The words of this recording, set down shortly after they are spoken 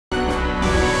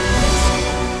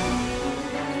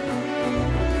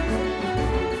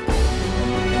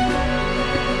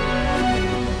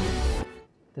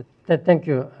Thank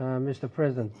you, Mr.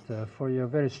 President, for your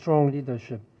very strong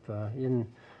leadership in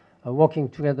working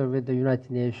together with the United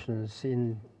Nations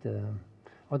in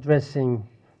addressing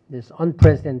this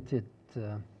unprecedented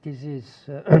disease,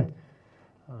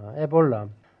 Ebola.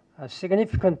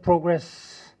 Significant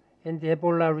progress in the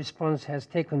Ebola response has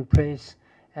taken place,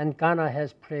 and Ghana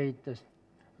has played a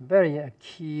very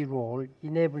key role,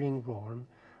 enabling role,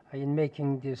 in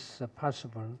making this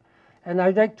possible. And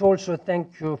I'd like to also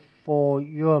thank you for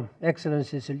your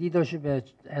Excellency's leadership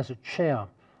as a chair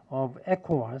of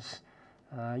ECOWAS.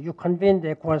 You convened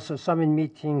the ECOWAS summit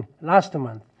meeting last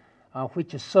month,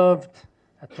 which served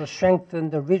to strengthen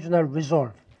the regional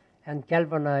resolve and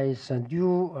galvanize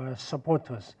new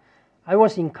supporters. I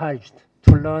was encouraged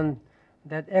to learn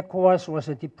that ECOWAS was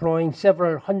deploying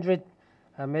several hundred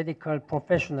medical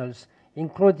professionals,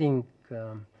 including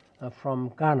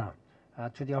from Ghana,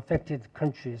 to the affected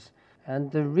countries.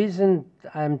 And the reason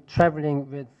I'm traveling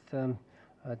with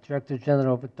Director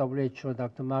General of WHO,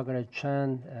 Dr. Margaret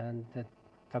Chan, and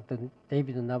Dr.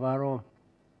 David Navarro,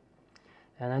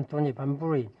 and Anthony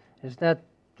Bamburi, is that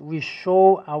we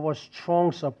show our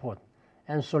strong support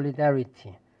and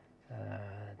solidarity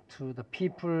to the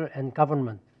people and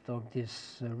government of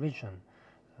this region.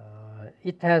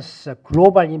 It has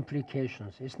global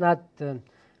implications. It's not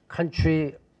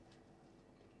country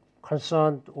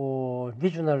concerned or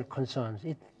regional concerns.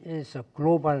 It is a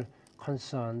global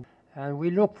concern. And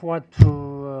we look forward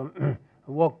to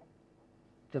work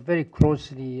very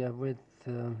closely with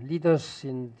leaders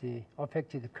in the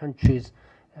affected countries.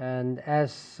 And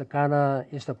as Ghana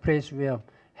is the place where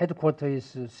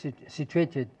headquarters is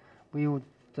situated, we would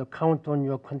count on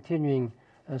your continuing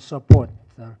support.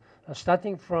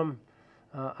 Starting from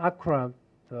Accra,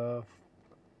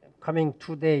 coming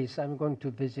 2 days, I'm going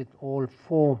to visit all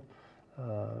four,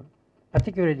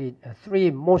 particularly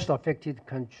three most affected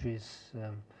countries,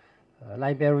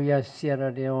 Liberia,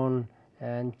 Sierra Leone,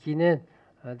 and Guinea.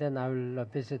 Then I will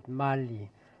visit Mali.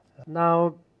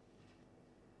 Now,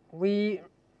 we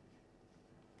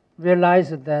realize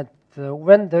that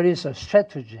when there is a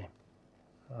strategy,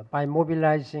 by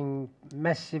mobilizing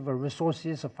massive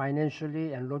resources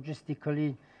financially and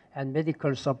logistically and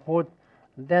medical support,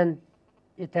 then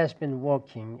it has been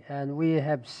working. And we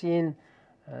have seen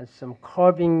some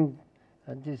curving,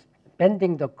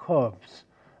 bending the curves.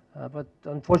 But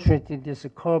unfortunately, this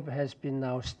curve has been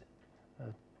now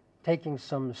taking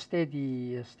some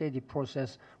steady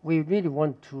process. We really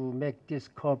want to make this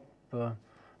curve a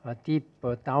deep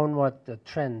downward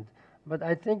trend. But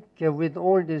I think with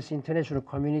all this international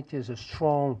community's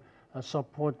strong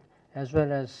support, as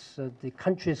well as the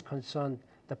countries concerned,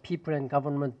 the people and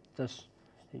government, the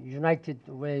united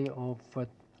way of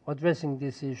addressing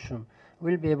this issue,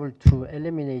 we'll be able to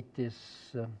eliminate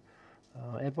this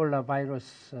Ebola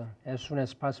virus as soon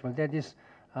as possible. That is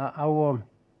our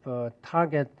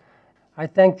target. I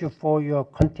thank you for your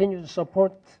continued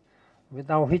support,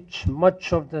 without which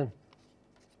much of the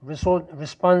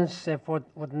response effort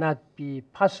would not be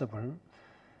possible.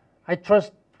 I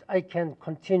trust I can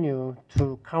continue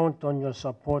to count on your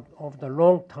support over the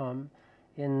long term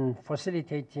in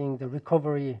facilitating the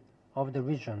recovery of the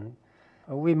region.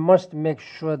 We must make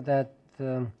sure that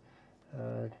the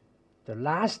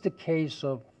last case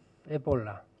of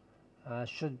Ebola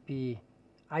should be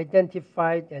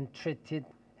identified and treated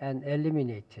and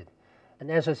eliminated. And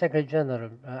as a Secretary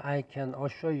General, I can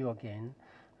assure you again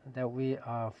that we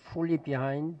are fully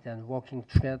behind and working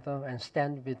together and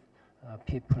stand with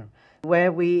people.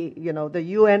 Where we, the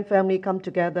UN family come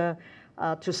together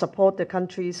to support the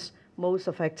countries most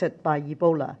affected by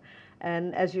Ebola.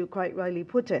 And as you quite rightly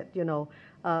put it,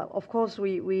 of course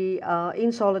we are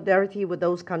in solidarity with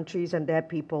those countries and their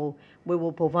people. We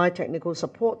will provide technical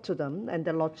support to them and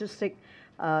the logistic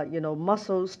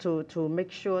muscles to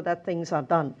make sure that things are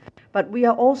done. But we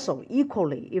are also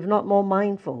equally, if not more,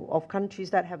 mindful of countries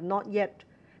that have not yet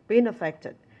been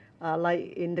affected,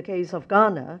 like in the case of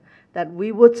Ghana, that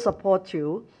we would support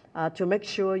you to make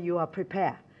sure you are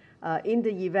prepared in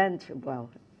the event,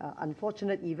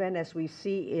 unfortunate event as we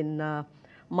see in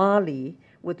Mali,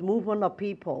 with movement of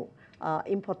people,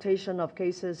 importation of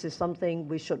cases is something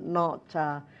we should not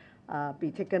be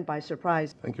taken by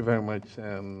surprise. Thank you very much.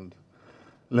 And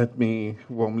let me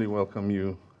warmly welcome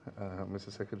you,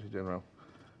 Mr. Secretary General,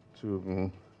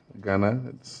 to Ghana.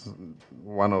 It's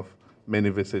one of many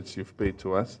visits you've paid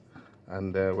to us,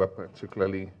 and we're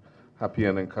particularly happy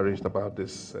and encouraged about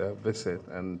this visit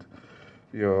and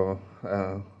your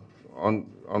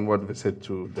onward visit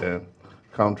to the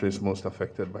countries most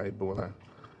affected by Ebola.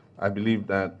 I believe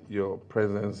that your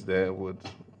presence there would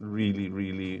really,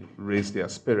 really raise their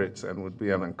spirits and would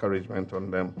be an encouragement on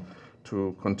them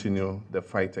to continue the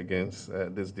fight against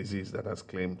this disease that has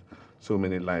claimed so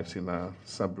many lives in our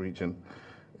sub-region.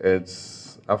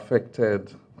 It's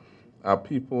affected our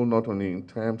people not only in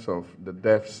terms of the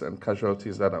deaths and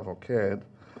casualties that have occurred,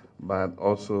 but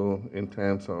also in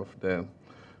terms of the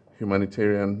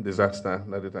humanitarian disaster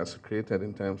that it has created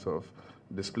in terms of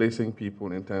displacing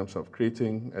people, in terms of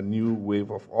creating a new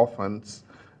wave of orphans.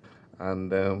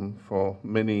 And for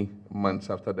many months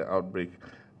after the outbreak,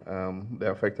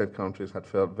 the affected countries had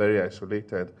felt very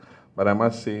isolated. But I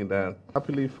must say that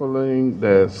happily following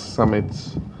the summit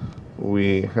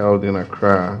we held in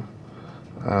Accra,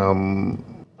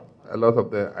 a lot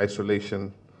of the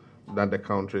isolation that the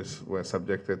countries were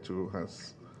subjected to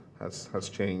has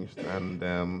changed, and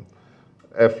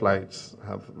air flights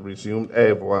have resumed.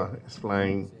 Air is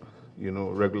flying,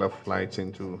 regular flights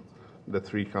into the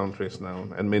 3 countries now,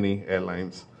 and many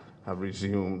airlines have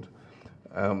resumed.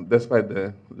 Despite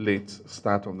the late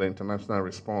start of the international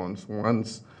response,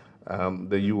 once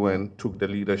the UN took the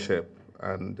leadership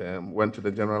and went to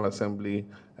the General Assembly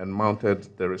and mounted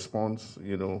the response,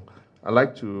 I'd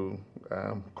like to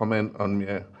commend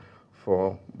UNMIR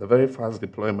for the very fast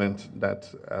deployment that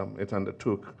it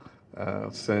undertook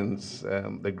since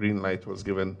the green light was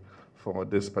given for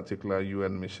this particular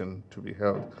UN mission to be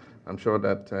held. I'm sure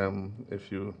that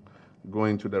if you go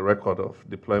into the record of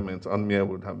deployments, UNMIR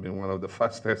would have been one of the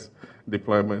fastest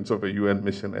deployments of a UN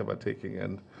mission ever taken.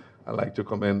 And I'd like to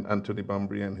commend Anthony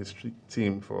Bambry and his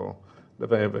team for the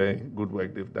very, very good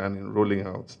work they've done in rolling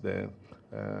out the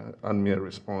UNMIR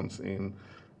response in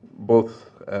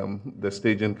both the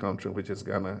staging country, which is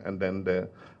Ghana, and then the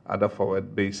other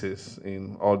forward bases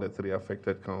in all the 3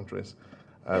 affected countries.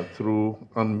 Through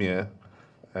UNMIR,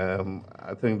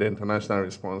 I think the international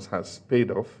response has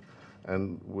paid off,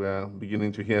 and we're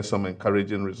beginning to hear some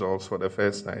encouraging results for the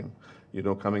first time,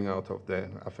 coming out of the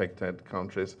affected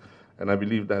countries. And I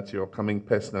believe that your coming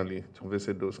personally to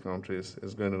visit those countries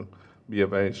is going to be a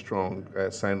very strong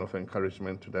sign of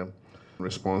encouragement to them.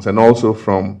 Response, and also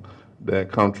from the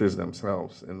countries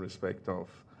themselves in respect of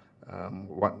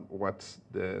what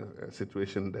the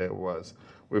situation there was.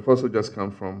 We've also just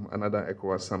come from another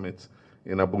ECOWAS summit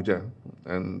in Abuja,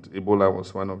 and Ebola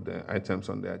was one of the items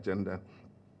on the agenda.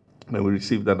 And we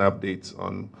received an update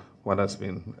on what has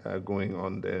been going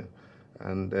on there.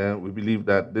 And we believe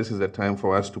that this is a time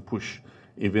for us to push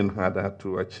even harder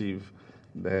to achieve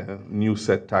the new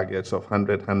set targets of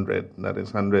 100-100, that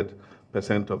is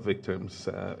 100% of victims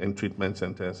in treatment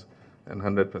centers and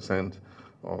 100%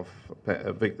 of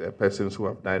persons who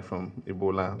have died from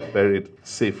Ebola buried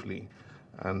safely.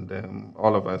 And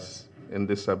all of us in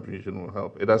this sub-region will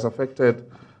help. It has affected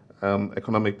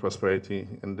economic prosperity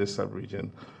in this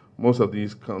sub-region. Most of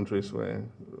these countries were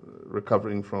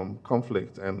recovering from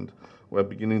conflict and were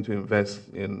beginning to invest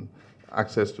in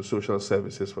access to social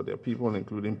services for their people,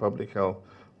 including public health,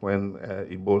 when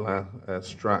Ebola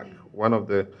struck. One of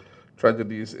the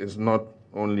tragedies is not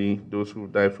only those who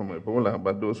died from Ebola,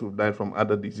 but those who died from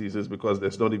other diseases, because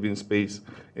there's not even space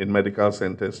in medical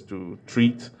centers to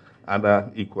treat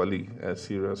other equally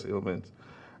serious ailments.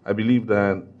 I believe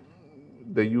that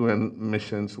the UN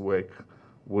mission's work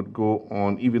would go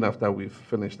on even after we've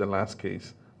finished the last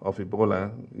case of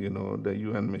Ebola. The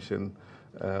UN mission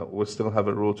will still have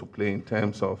a role to play in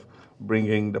terms of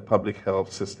bringing the public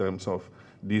health systems of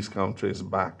these countries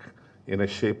back in a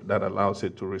shape that allows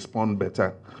it to respond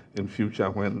better in future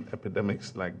when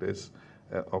epidemics like this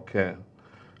occur.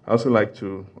 I also like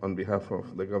to, on behalf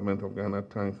of the government of Ghana,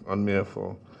 thank UNMIR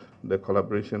for the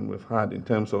collaboration we've had in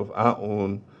terms of our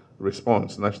own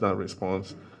response, national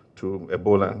response to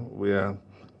Ebola. We are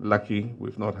lucky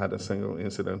we've not had a single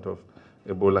incident of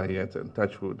Ebola yet, and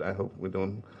touch wood, I hope we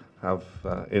don't have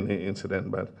any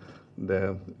incident, but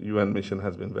the UN mission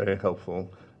has been very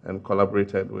helpful and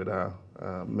collaborated with our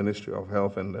Ministry of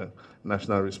Health and the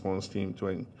National Response Team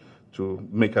to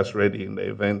make us ready in the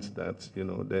event that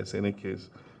there's any case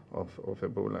of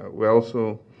Ebola. We're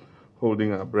also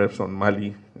holding our breaths on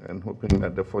Mali and hoping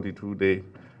that the 42-day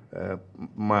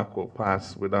mark will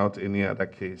pass without any other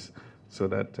case, so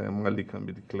that Mali can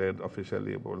be declared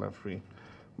officially Ebola-free.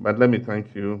 But let me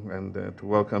thank you and to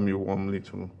welcome you warmly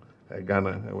to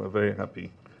Ghana. We're very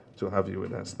happy to have you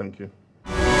with us. Thank you.